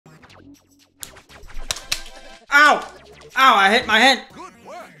Ow! Ow, I hit my head.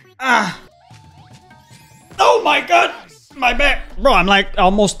 Ah. Oh my god! My back. Bro, I'm like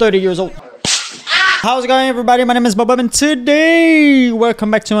almost 30 years old. How's it going, everybody? My name is Bob, and today, welcome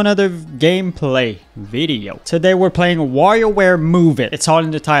back to another gameplay video. Today we're playing WarioWare Move It. It's all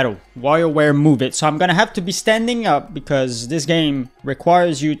in the title, WarioWare Move It. So I'm gonna have to be standing up because this game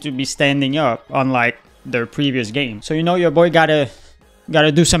requires you to be standing up, unlike their previous game. So you know your boy gotta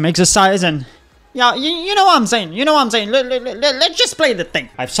do some exercise and yeah, you know what I'm saying. You know what I'm saying. Let's just play the thing.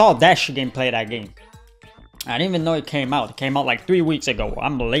 I saw Dash gameplay that game. I didn't even know it came out. It came out like 3 weeks ago.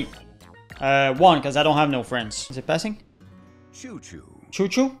 I'm late. One, because I don't have no friends. Is it passing? Choo-choo.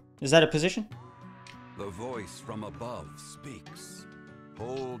 Choo-choo? Is that a position? The voice from above speaks.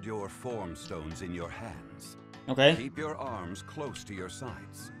 Hold your form stones in your hands. Okay. Keep your arms close to your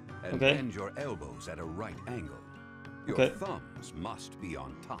sides. And Okay. bend your elbows at a right angle. Your Okay. thumbs must be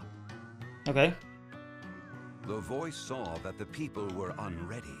on top. Okay. The voice saw that the people were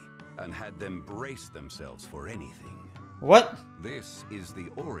unready and had them brace themselves for anything. What? This is the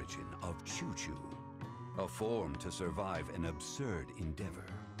origin of choo-choo, a form to survive an absurd endeavor.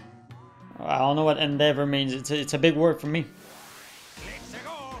 I don't know what endeavor means. It's a big word for me.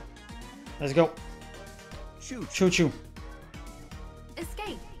 Let's go. Choo-choo. Choo-choo.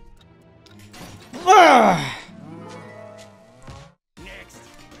 Escape. Ah!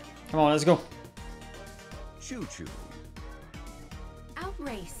 Come on, let's go. Choo-choo.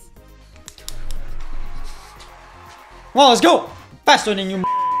 Outrace. Come on, let's go. Faster than you.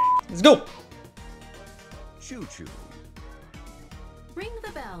 Let's go. Choo-choo. Ring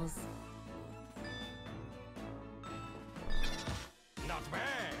the bells. Not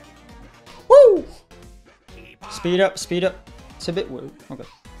bad. Woo! Speed up, speed up. It's a bit weird. Okay.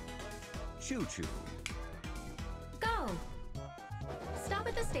 Choo-choo. Go. Stop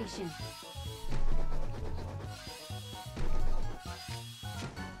at the station.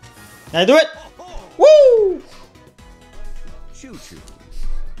 Can I do it? Woo! Choo-choo.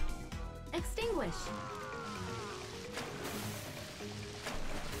 Extinguish.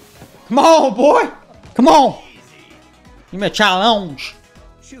 Come on, boy. Come on. Give me a challenge.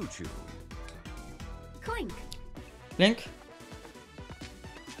 Choo-choo. Clink. Link.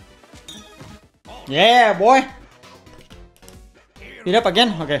 Yeah, boy. Speed up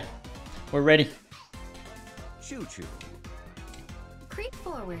again. Okay. We're ready. Choo-choo. Creep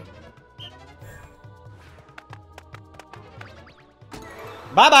forward.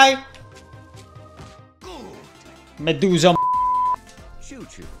 Bye-bye. Medusa.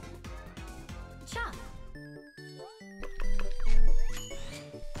 Choo-choo. Chop.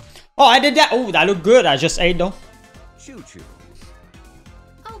 Oh, I did that. Oh, that looked good. I just ate though. Choo-choo.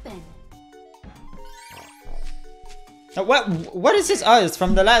 Open. What is his eyes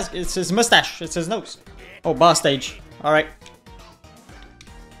from the last? It's his mustache. It's his nose. Oh, boss stage. All right.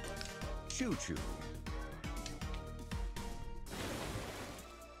 Choo-choo.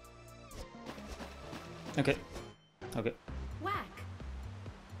 Okay. Okay. Whack.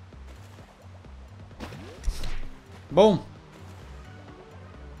 Boom.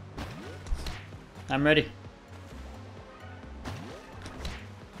 I'm ready.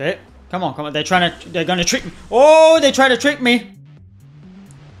 Okay. Come on, come on. They're gonna trick me. Oh, they try to trick me.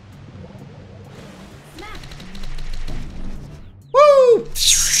 Smack. Woo!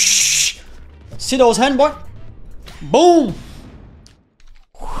 See those hands, boy? Boom!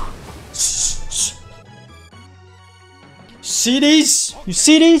 See these? You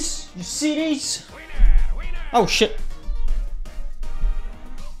see these? You see these? Oh shit.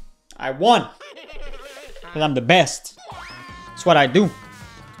 I won. Because I'm the best. That's what I do.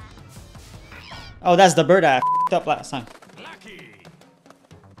 Oh, that's the bird I f***ed up last time.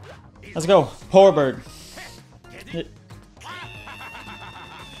 Let's go. Poor bird.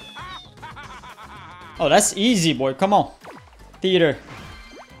 Oh, that's easy, boy. Come on. Theater.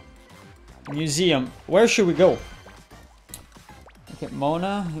 Museum. Where should we go? Okay,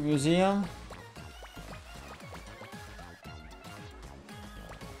 Mona. Museum.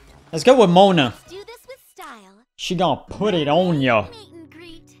 Let's go with Mona. Do this with style. She gonna put it on ya. Meet and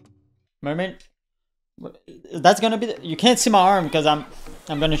greet. Mermaid. That's gonna be. You can't see my arm because I'm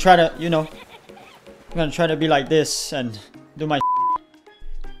gonna try to, you know. I'm gonna try to be like this and do my.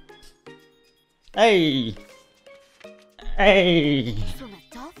 Hey. Hey. Swim with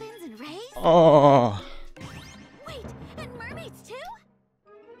dolphins and rays? Oh. Wait, and mermaids too?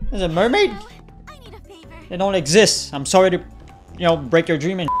 Is it mermaid? Oh, I need a favor. They don't exist. I'm sorry to, you know, break your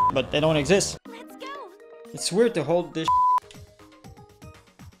dream and but they don't exist. Let's go. It's weird to hold this.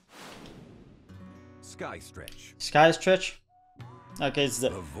 Sky stretch. Sky stretch. Okay, it's the...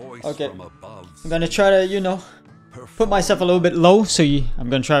 The voice Okay. from above I'm gonna try to, you know, put myself a little bit low so you... I'm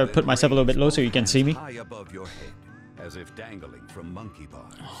gonna try to put myself a little bit low so you can see me. high above your head, as if dangling from monkey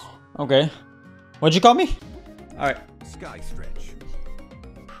bars. Okay. What'd you call me? Alright. Sky stretch.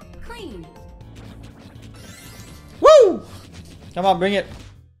 Clean. Woo! Come on, bring it.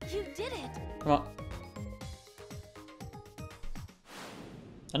 You did it. Come on.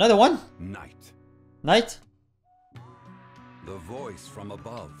 Another one? Night. Night? The voice from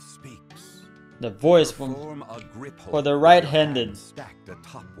above speaks. The voice from... Form a grip hold For the with right-handed. your hands stacked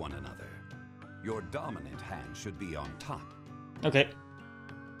atop one another. Your dominant hand should be on top. Okay.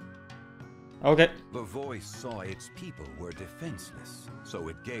 Okay. The voice saw its people were defenseless, so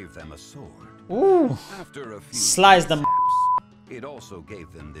it gave them a sword. Ooh. After a few Slice them. mishaps, it also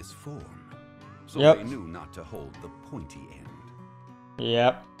gave them this form, so Yep. they knew not to hold the pointy end.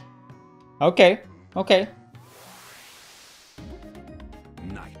 Yep. Okay. Okay.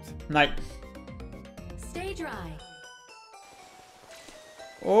 Night. Night. Stay dry.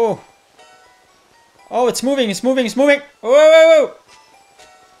 Oh. Oh, it's moving. It's moving. It's moving. Whoa, whoa, whoa.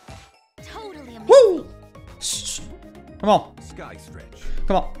 Totally amazing. Woo! Come on. Sky stretch.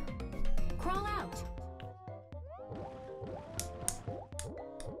 Come on. Crawl out.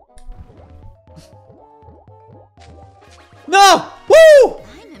 No! Woo!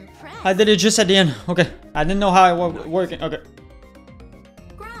 I'm impressed. I did it just at the end. Okay. I didn't know how it was working. Okay.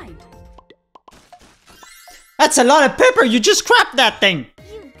 Grind. That's a lot of pepper. You just crapped that thing.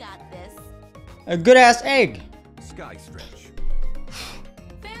 You got this. A good ass egg. Sky stretch.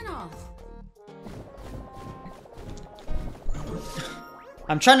 Fan off.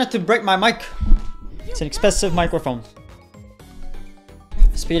 I'm trying not to break my mic. It's an expensive microphone.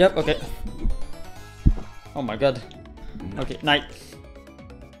 Speed up. Okay. Oh my god. Okay. Night.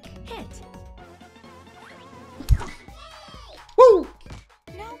 Hit. Woo!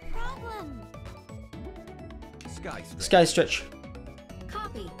 No problem. Sky stretch. Sky stretch.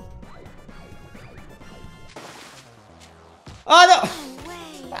 Copy. Oh no! No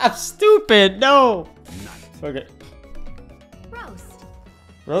way. I'm stupid. No. Night. Okay. Roast.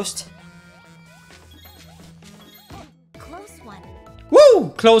 Roast. Close one. Woo!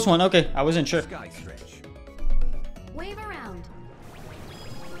 Close one. Okay. I wasn't sure. Sky stretch. Wave around.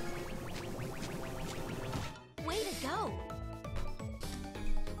 Way to go.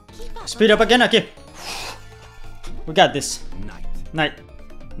 Keep up. Speed up again. Okay. We got this. Night. Night.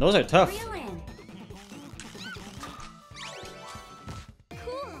 Those are tough. Reel in.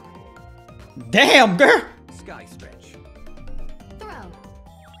 Cool. Damn, girl. Sky stretch. Throw.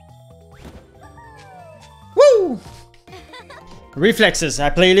 Woo! Reflexes. I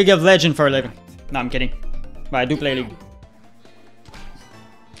play League of Legends for a living. No, I'm kidding. But I do play League.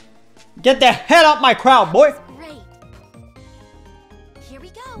 Get the hell out my crowd, boy! Great. Here we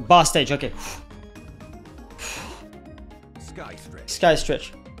go. Boss stage, okay. Sky stretch. Sky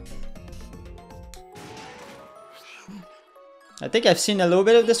stretch. I think I've seen a little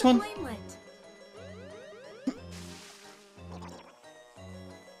bit of this one. Flame lit.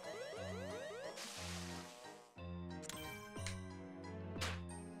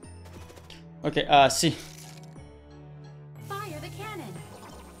 Okay, see. Fire the cannon.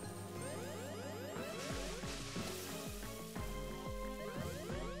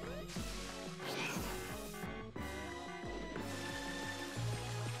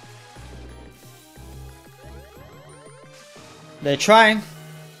 They're trying.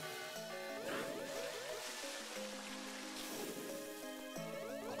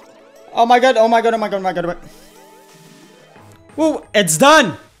 Oh my god, oh my god, oh my god, oh my god, oh my god. Woo, it's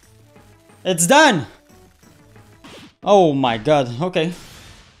done! It's done! Oh my god, okay.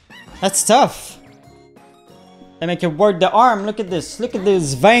 That's tough. They make it work the arm. Look at this. Look at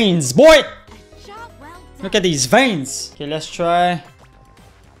these veins, boy! Job well done. Look at these veins. Okay, let's try.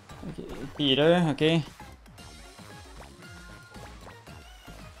 Okay, Peter, okay.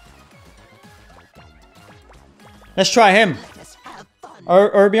 Let's try him. Let's have fun.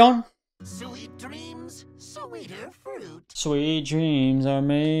 Urbion? Sweet dreams, sweeter fruit. Sweet dreams are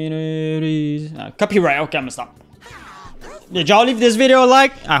made of these. Copyright. Okay, I'm gonna stop. Did y'all leave this video a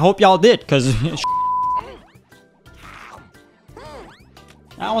like? I hope y'all did, because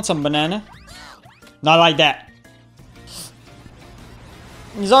I want some banana. Not like that.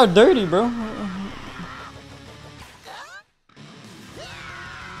 These are dirty, bro.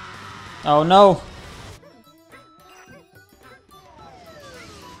 Oh no.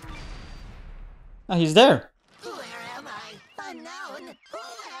 Oh, he's there. Where am I? Unknown. Who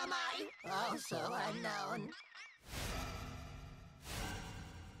am I? Oh, so unknown.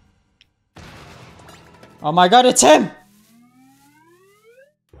 Oh my god, it's him!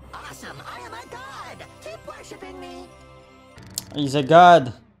 awesome. I am a god. Keep worshiping me. He's a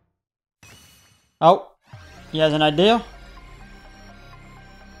god. Oh, he has an idea.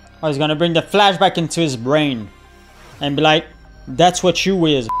 Oh, he's gonna bring the flashback into his brain and be like, "That's what you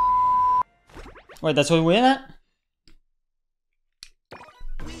is." Wait, that's what we're in at?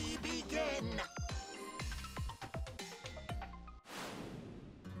 We begin.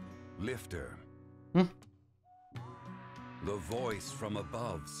 Lifter. Hmm? The voice from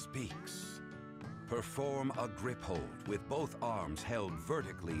above speaks. Perform a grip hold with both arms held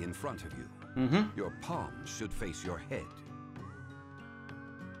vertically in front of you. Mm-hmm. Your palms should face your head.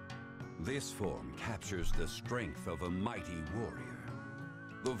 This form captures the strength of a mighty warrior.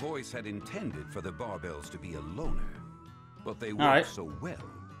 The voice had intended for the barbells to be a loner, but they worked right. so well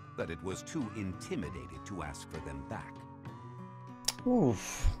that it was too intimidated to ask for them back.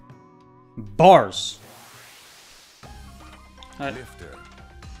 Oof. Bars. Alright. Lifter.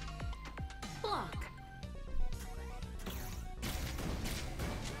 Block.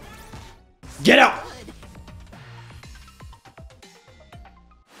 Get out!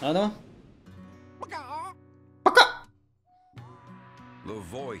 Another one? The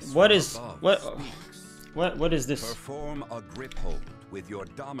voice What from is above speaks. what is this? Perform a grip hold with your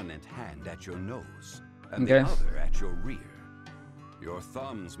dominant hand at your nose and Okay. the other at your rear. Your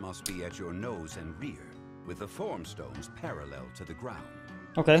thumbs must be at your nose and rear, with the form stones parallel to the ground.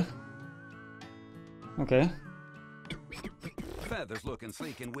 Okay. Okay. Feathers looking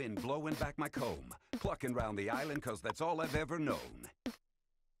sleek in wind, blowing back my comb, plucking round the island 'cause that's all I've ever known.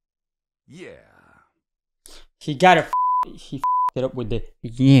 Yeah. He got it. He it up with the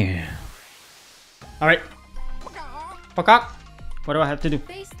yeah. All right. Pakak. What do I have to do?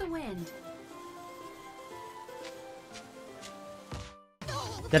 Face the wind.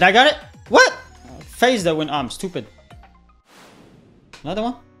 Did I got it? What? Face the wind. I'm stupid. Another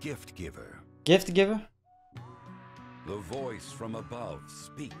one. Gift giver. Gift giver. The voice from above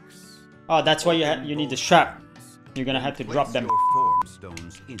speaks. Oh, that's why you need the strap. You're gonna have to drop Place them. your form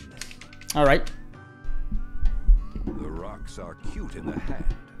stones in them. All right. The rocks are cute in the hand,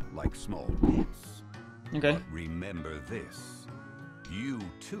 like small pets. Okay. But remember this. You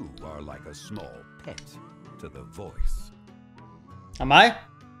too are like a small pet to the voice. Am I?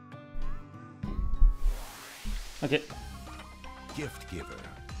 Okay. Gift giver.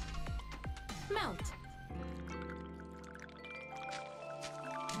 Melt.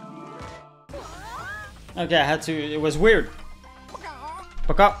 Okay, I had to. It was weird.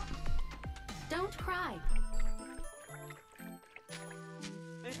 Pakak. Don't cry.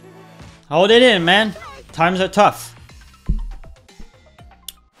 Hold it in, man. Times are tough.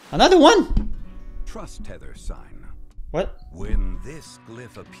 Another one. Trust tether sign. What? When this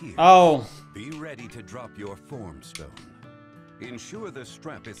glyph appears, Oh. be ready to drop your form stone. Ensure the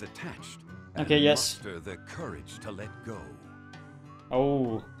strap is attached. And Okay, yes. muster the courage to let go.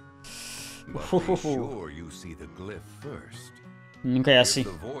 Oh. But be sure you see the glyph first. Okay, I If see.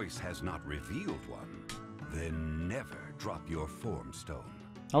 the voice has not revealed one, then never drop your form stone.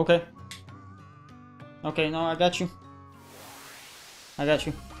 Okay. Okay, no, I got you. I got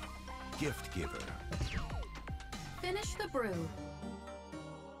you. Gift giver. Finish the brew.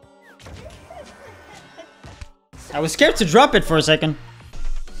 I was scared to drop it for a second.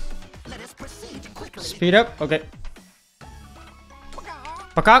 Let us proceed quickly. Speed up. Okay.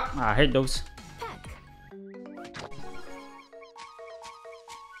 Pakak. I hate those. Peck.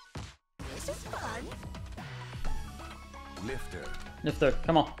 This is fun. Lifter. Lifter.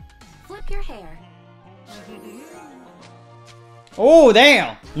 Come on. Flip your hair. Oh,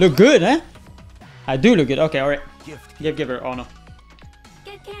 damn. Look good, huh? I do look good. Okay, alright. Gift Give her. Oh, no.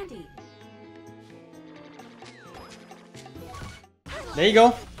 Get candy. There you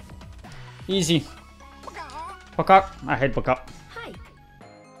go. Easy. Pakak. I hate Pakak. Hike.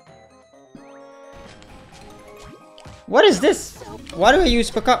 What is this? Why do I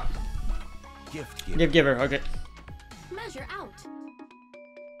use Pakak? Gift giver. Give her. Okay. Measure out.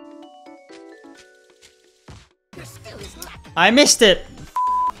 There still is not I missed it.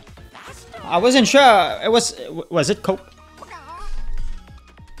 I wasn't sure. It was it Coke?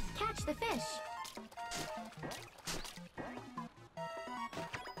 Catch the fish.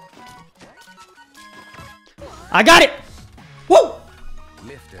 I got it. Woo!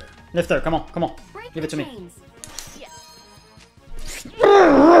 Lifter. Lifter. Come on. Come on. Break Give the it to me. chains.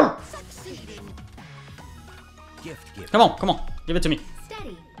 succeeding. Gift giver. Come on. Come on. Give it to me.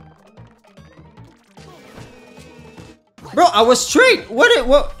 Steady. Bro, I was straight.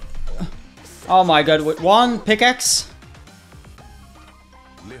 What? Oh my god. With one pickaxe.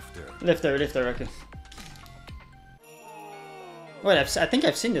 Lifter. Lifter. Okay. Wait, I think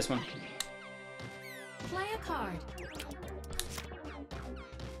I've seen this one. Play a card.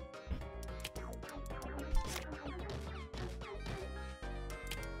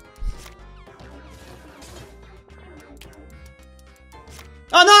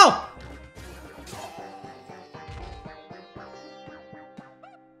 Oh no!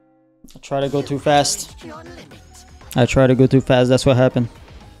 I try to go too fast. Your limit. I try to go too fast, that's what happened.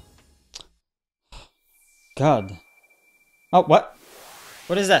 God. Oh, what?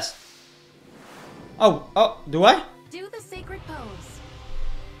 What is this? Oh, do I? Do the sacred pose.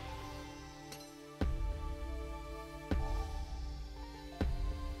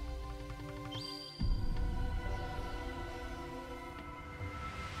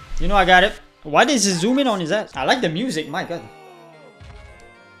 You know I got it. Why does he zoom in on his ass? I like the music, my god.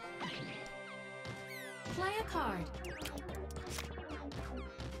 Play a card.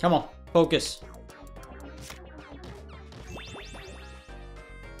 Come on, focus.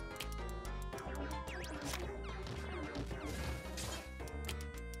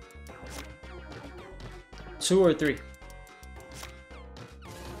 Two or three.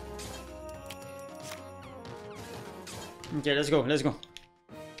 Okay, let's go, let's go.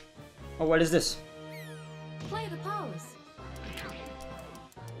 Oh, what is this? Play the pose.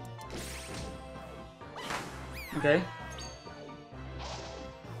 Okay.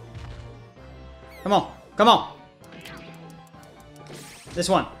 Come on, come on. This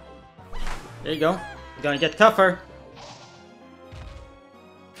one. There you go. You're gonna get tougher.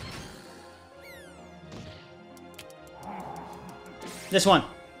 This one.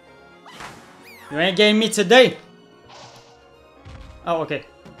 You ain't getting me today. Oh, okay.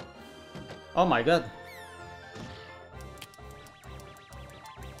 Oh my god.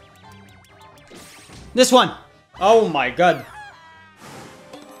 This one. Oh my god.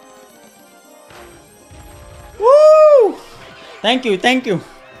 Woo! Thank you, thank you.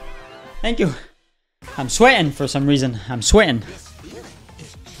 Thank you. I'm sweating for some reason. I'm sweating.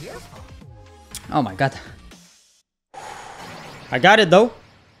 Oh my god. I got it though.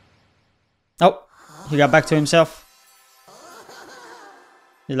 Oh, he got back to himself.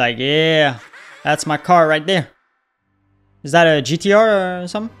 He's like, yeah, that's my car right there. Is that a GTR or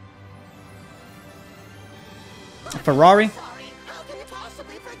something? A Ferrari? Sorry, how can you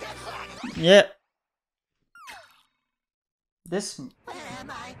possibly forget that? Yeah. This. Where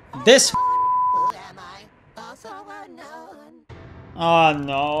am I? This. Who am I? Also unknown. Oh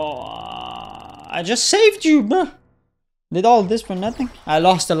no. I just saved you, bro. Did all this for nothing? I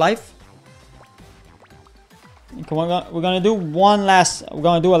lost a life. Okay, we're gonna do one last. We're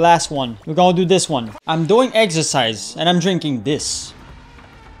gonna do a last one. We're gonna do this one. I'm doing exercise and I'm drinking this.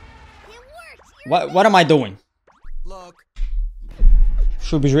 What am I doing? Look.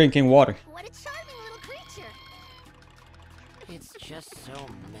 Should be drinking water. What a charming little creature. It's just so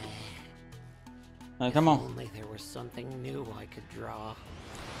meh. Alright, come on. Only there was something new I could draw.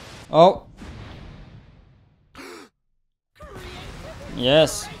 Oh.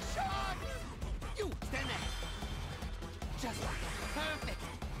 Yes. You did it. Just perfect.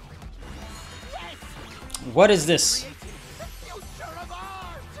 What is this? You sure of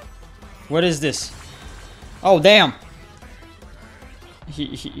art. What is this? Oh damn.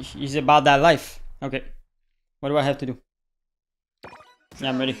 He's about that life. Okay. What do I have to do? Yeah,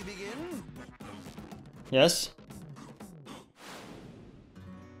 I'm ready. Yes.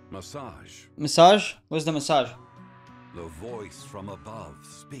 Massage. Massage? Where's the massage? The voice from above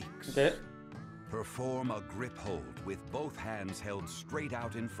speaks. Okay. Perform a grip hold with both hands held straight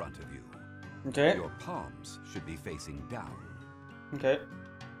out in front of you. Okay. Your palms should be facing down. Okay.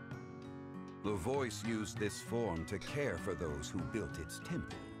 The voice used this form to care for those who built its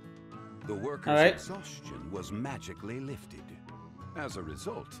temple. The workers' Alright. exhaustion was magically lifted. As a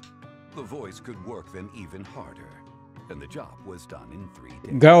result, the voice could work them even harder, and the job was done in 3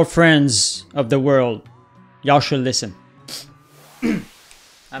 days. Girlfriends of the world, y'all should listen.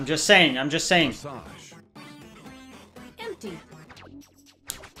 I'm just saying. I'm just saying. Massage. Empty.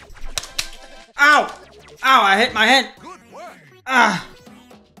 Ow! Ow! I hit my head. Good work. Ah!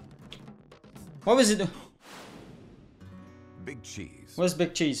 What was it? Big cheese. What's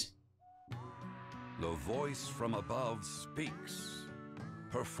big cheese? The voice from above speaks.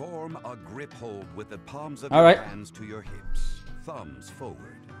 Perform a grip hold with the palms of All your right. hands to your hips, thumbs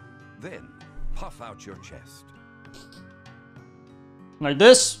forward. Then puff out your chest. Like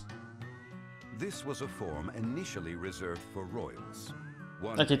this? This was a form initially reserved for royals.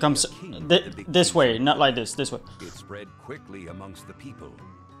 One Like it comes a king with the big this cheese. way, not like this. This way. It spread quickly amongst the people,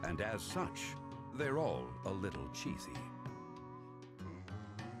 and as such, they're all a little cheesy.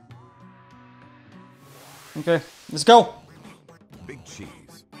 Okay, let's go. Big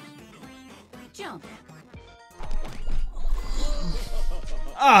cheese. Jump.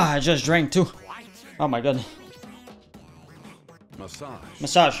 Ah, I just drank too. Oh my god. Massage.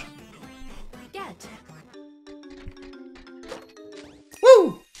 Massage. Get.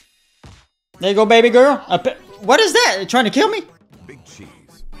 Woo! There you go, baby girl. What is that? You trying to kill me? Big cheese.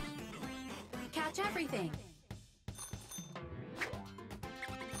 Catch everything.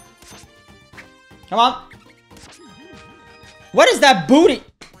 Come on. What is that booty?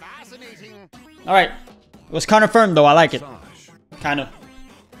 Alright. It was kind of firm though. I like it. Massage. Kind of.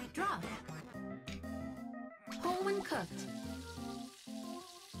 Drop. Whole when cooked.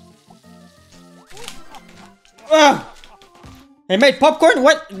 Ugh. They made popcorn?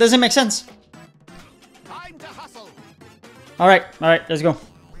 What? Doesn't make sense. Time to hustle. Alright, let's go.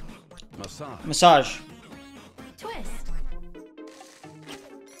 Massage. Massage. Twist.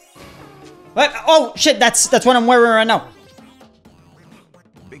 What? Oh shit, that's what I'm wearing right now.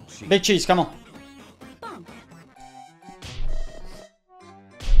 Big cheese. Big cheese, come on. Bump.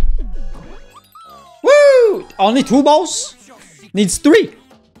 Woo! Only 2 balls? Needs 3.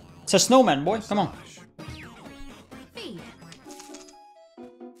 It's a snowman, boy. Come on. Feed.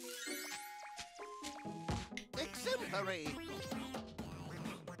 Exemplary.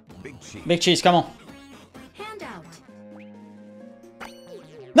 Big cheese. Big cheese, come on. Hand out.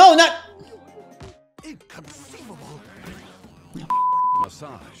 No, not. Inconceivable.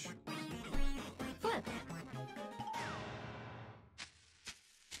 Massage. Flip.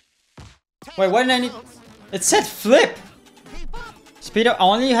 Wait, what did I need? It said flip. Keep up. Speed up. I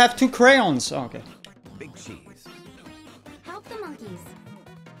only have 2 crayons. Oh, okay. Big cheese. Help the monkeys.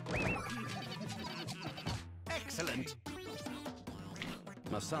 Excellent.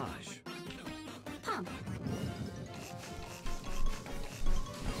 Massage. Pump.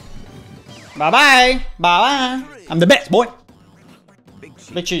 Bye-bye. Bye-bye. I'm the best, boy. Big cheese.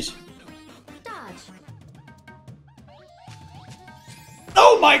 Big cheese. Dodge.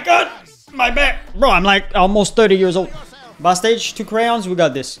 Oh my god. My back. Bro, I'm like almost 30 years old. Boss stage, 2 crayons. We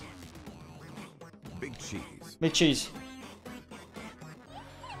got this. Big cheese. Big cheese.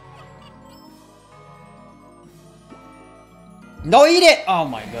 No, eat it. Oh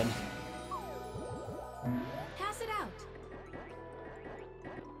my god. Pass it out.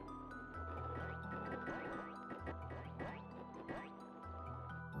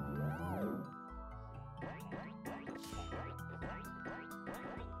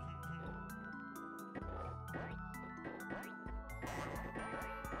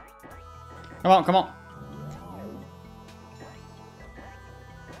 Come on, come on.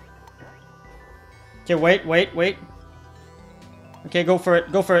 Okay, wait. Okay, go for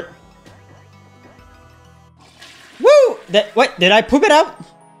it, go for it. Woo! What, did I poop it out?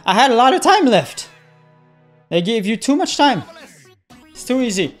 I had a lot of time left. They gave you too much time. It's too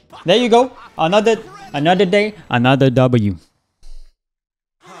easy. There you go. Another day, another W.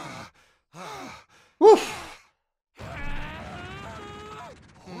 Woo!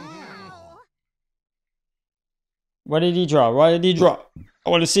 What did he draw? What did he draw? I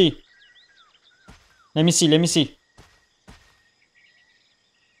want to see. Let me see.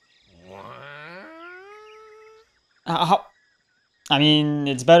 How? I mean,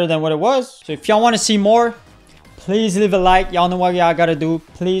 it's better than what it was. So if y'all want to see more, please leave a like. Y'all know what y'all gotta do.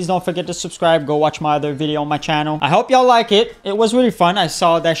 Please don't forget to subscribe. Go watch my other video on my channel. I hope y'all like it. It was really fun. I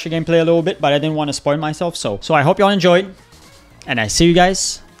saw Dasher gameplay a little bit, but I didn't want to spoil myself. So I hope y'all enjoyed. And I see you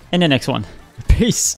guys in the next one. Peace.